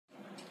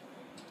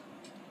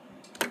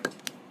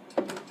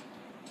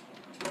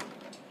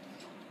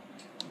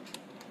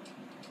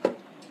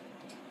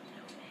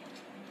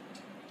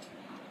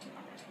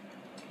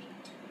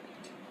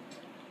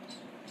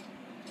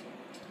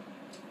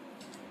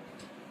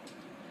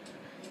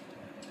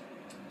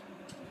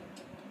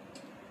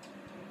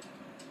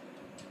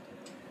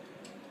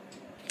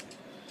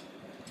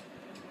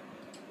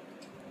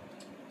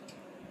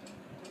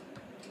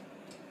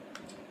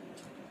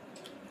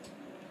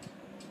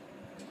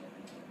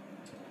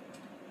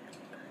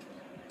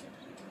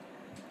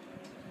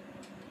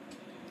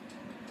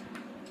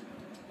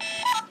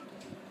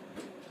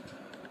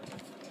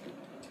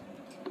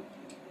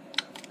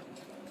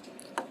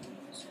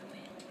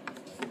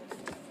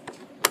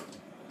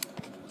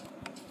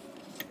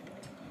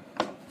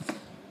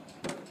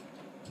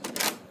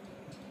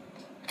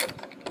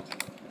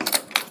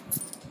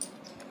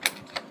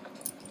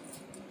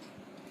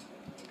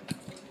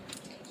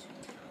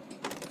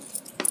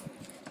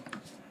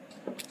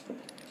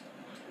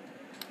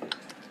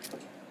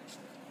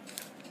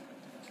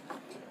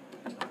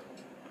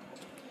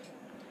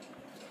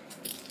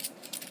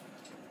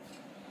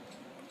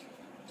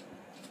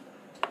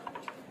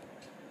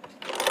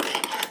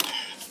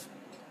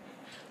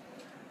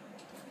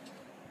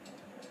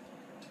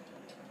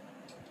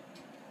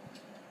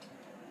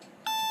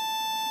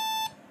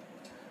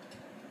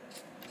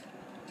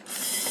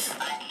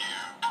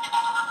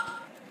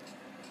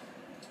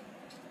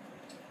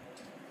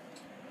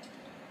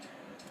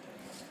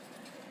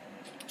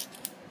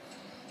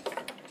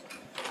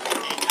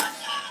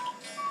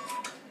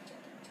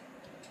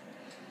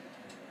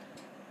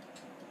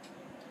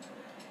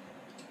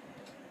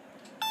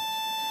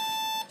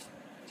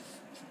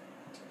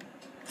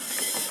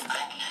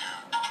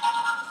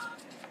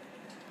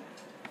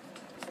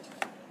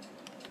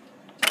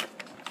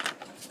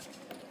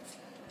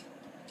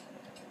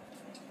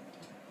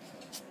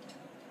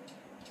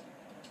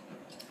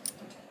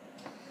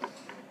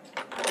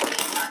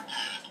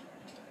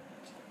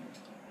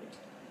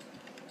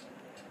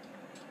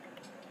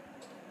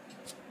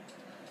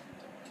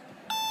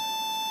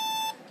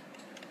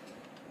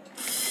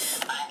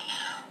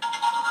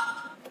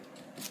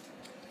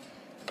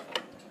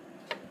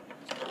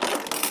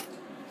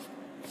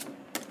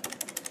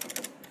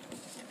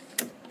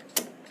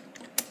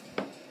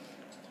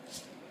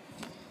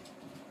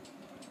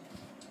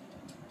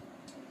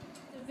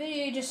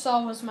you just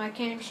saw was my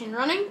candy machine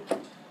running.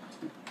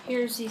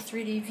 Here's the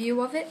 3D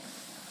view of it,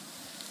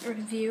 or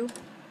the view,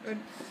 or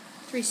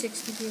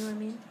 360 view, I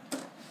mean.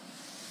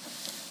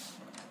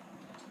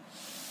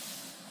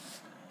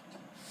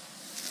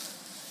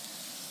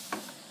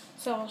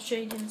 So I'll show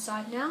you the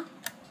inside now.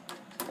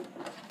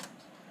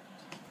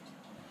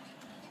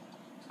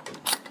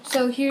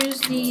 So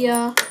here's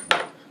the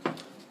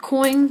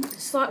coin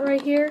slot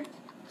right here.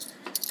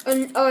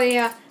 And, oh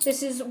yeah,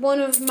 this is one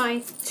of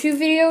my 2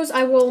 videos.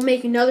 I will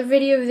make another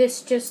video of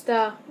this, just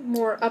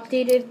more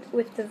updated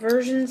with the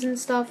versions and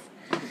stuff.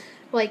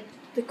 Like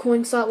the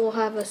coin slot will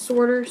have a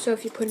sorter, so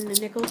if you put in a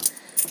nickel.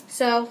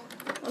 So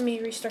let me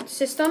restart the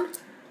system.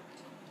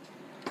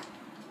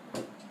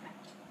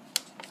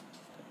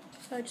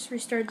 So I just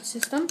restarted the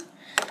system,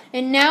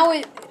 and now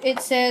it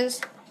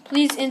says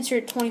please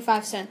insert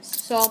 25 cents.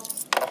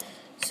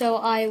 So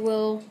I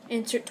will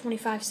insert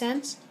 25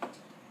 cents.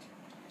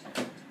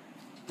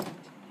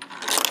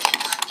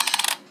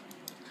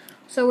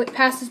 So it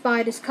passes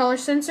by this color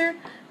sensor,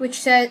 which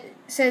says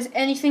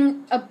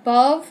anything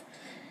above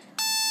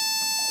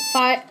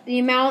the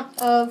amount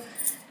of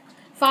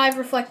 5%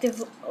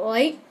 reflective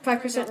light.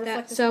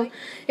 So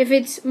if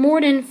it's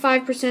more than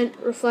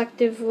 5%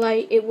 reflective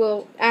light, it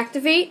will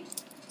activate,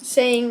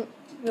 saying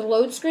the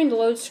load screen. The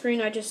load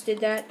screen, I just did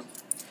that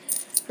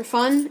for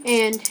fun,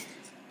 and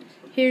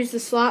here's the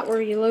slot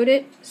where you load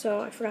it.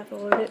 So I forgot to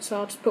load it, so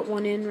I'll just put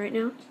one in right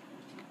now.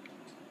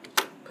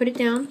 Put it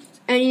down.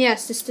 And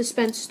yes, this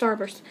dispensed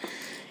Starburst.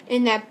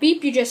 In that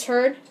beep you just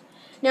heard,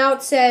 now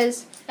it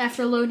says,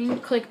 after loading,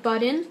 click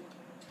button.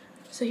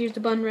 So here's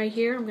the button right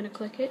here. I'm going to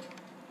click it.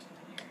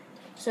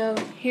 So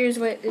here's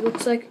what it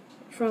looks like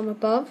from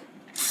above.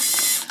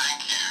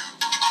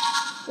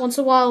 Once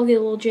in a while it'll get a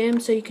little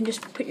jammed, so you can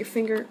just put your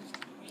finger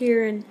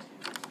here and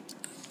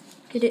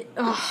get it.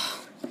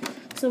 Oh,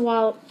 once in a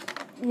while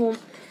it won't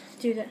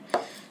do that.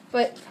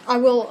 But I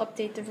will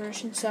update the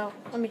version, so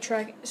let me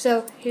try it.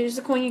 So here's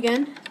the coin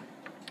again.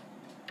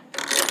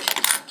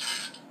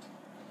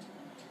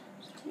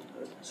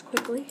 Just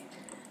quickly.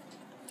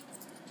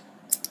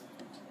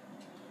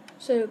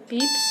 So it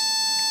beeps.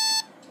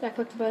 I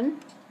click the button.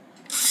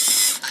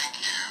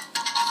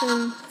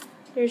 And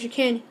there's your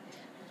candy.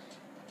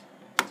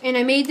 And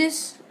I made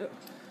this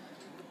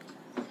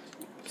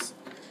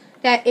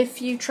that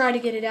if you try to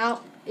get it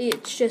out,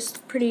 it's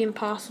just pretty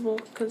impossible,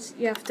 because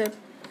you have to.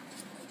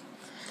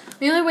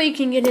 The only way you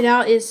can get it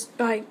out is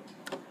by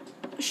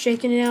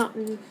shaking it out,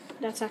 and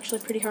that's actually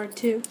pretty hard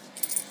too.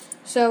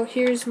 So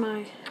here's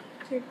my.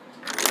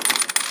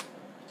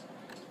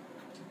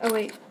 Oh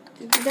wait,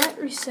 did that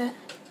reset?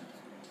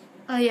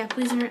 Oh yeah,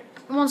 please enter it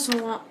once in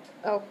a while.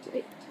 Oh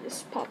wait,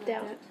 this popped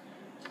out.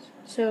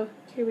 So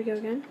here we go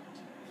again.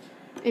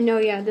 And no,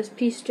 yeah, this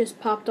piece just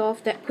popped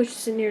off. That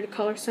pushes it near the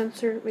color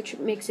sensor, which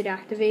makes it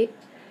activate.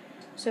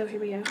 So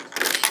here we go.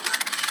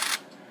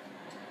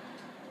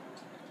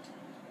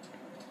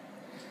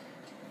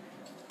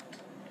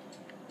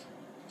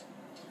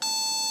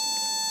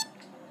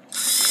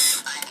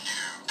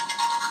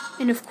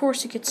 And of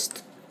course it gets,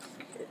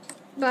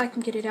 but I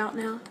can get it out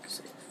now,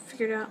 because I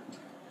figured it out.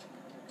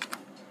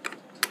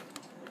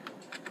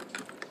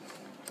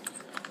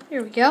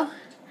 Here we go.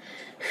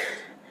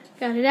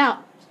 Got it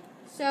out.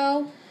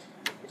 So,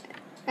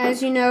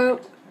 as you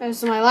know,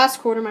 as my last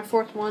quarter, my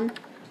 4th one,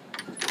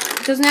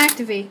 it doesn't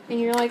activate. And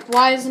you're like,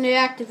 why doesn't it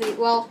activate?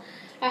 Well,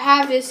 I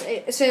have this,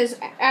 it says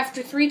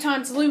after 3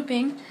 times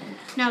looping,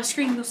 now the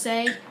screen will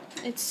say,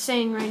 it's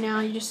saying right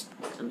now,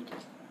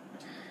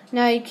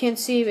 now you can't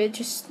see it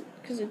just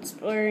because it's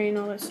blurry and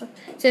all that stuff.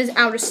 It says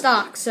out of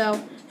stock,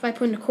 so if I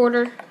put in a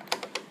quarter,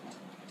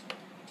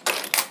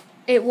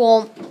 it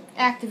won't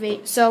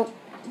activate. So,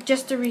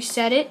 just to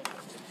reset it,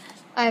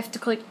 I have to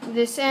click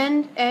this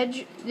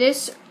edge,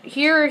 this,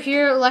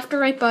 here, left or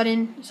right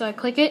button. So I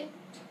click it,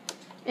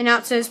 and now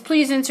it says,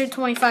 please insert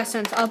 25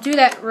 cents. I'll do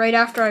that right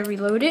after I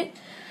reload it.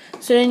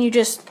 So then you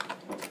just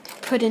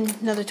put in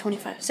another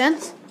 25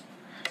 cents.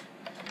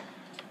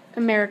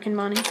 American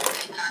money.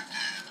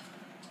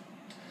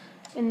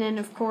 And then,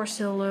 of course,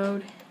 it'll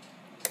load.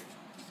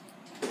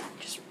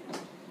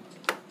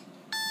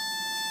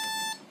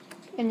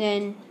 And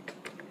then,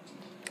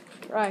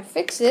 after I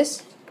fix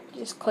this,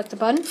 just click the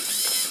button.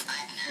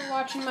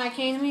 Watching my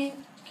candy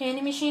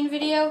machine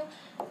video,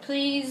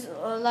 please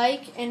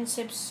like and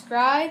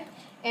subscribe,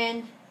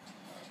 and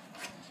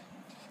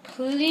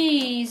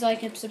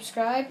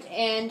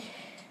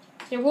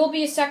there will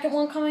be a second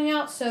one coming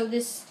out. So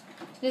this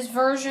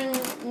version,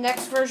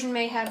 next version,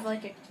 may have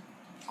like a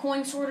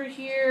coin sorter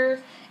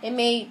here. It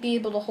may be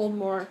able to hold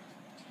more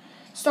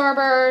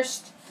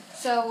Starburst.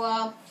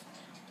 So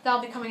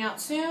that'll be coming out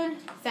soon.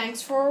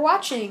 Thanks for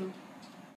watching.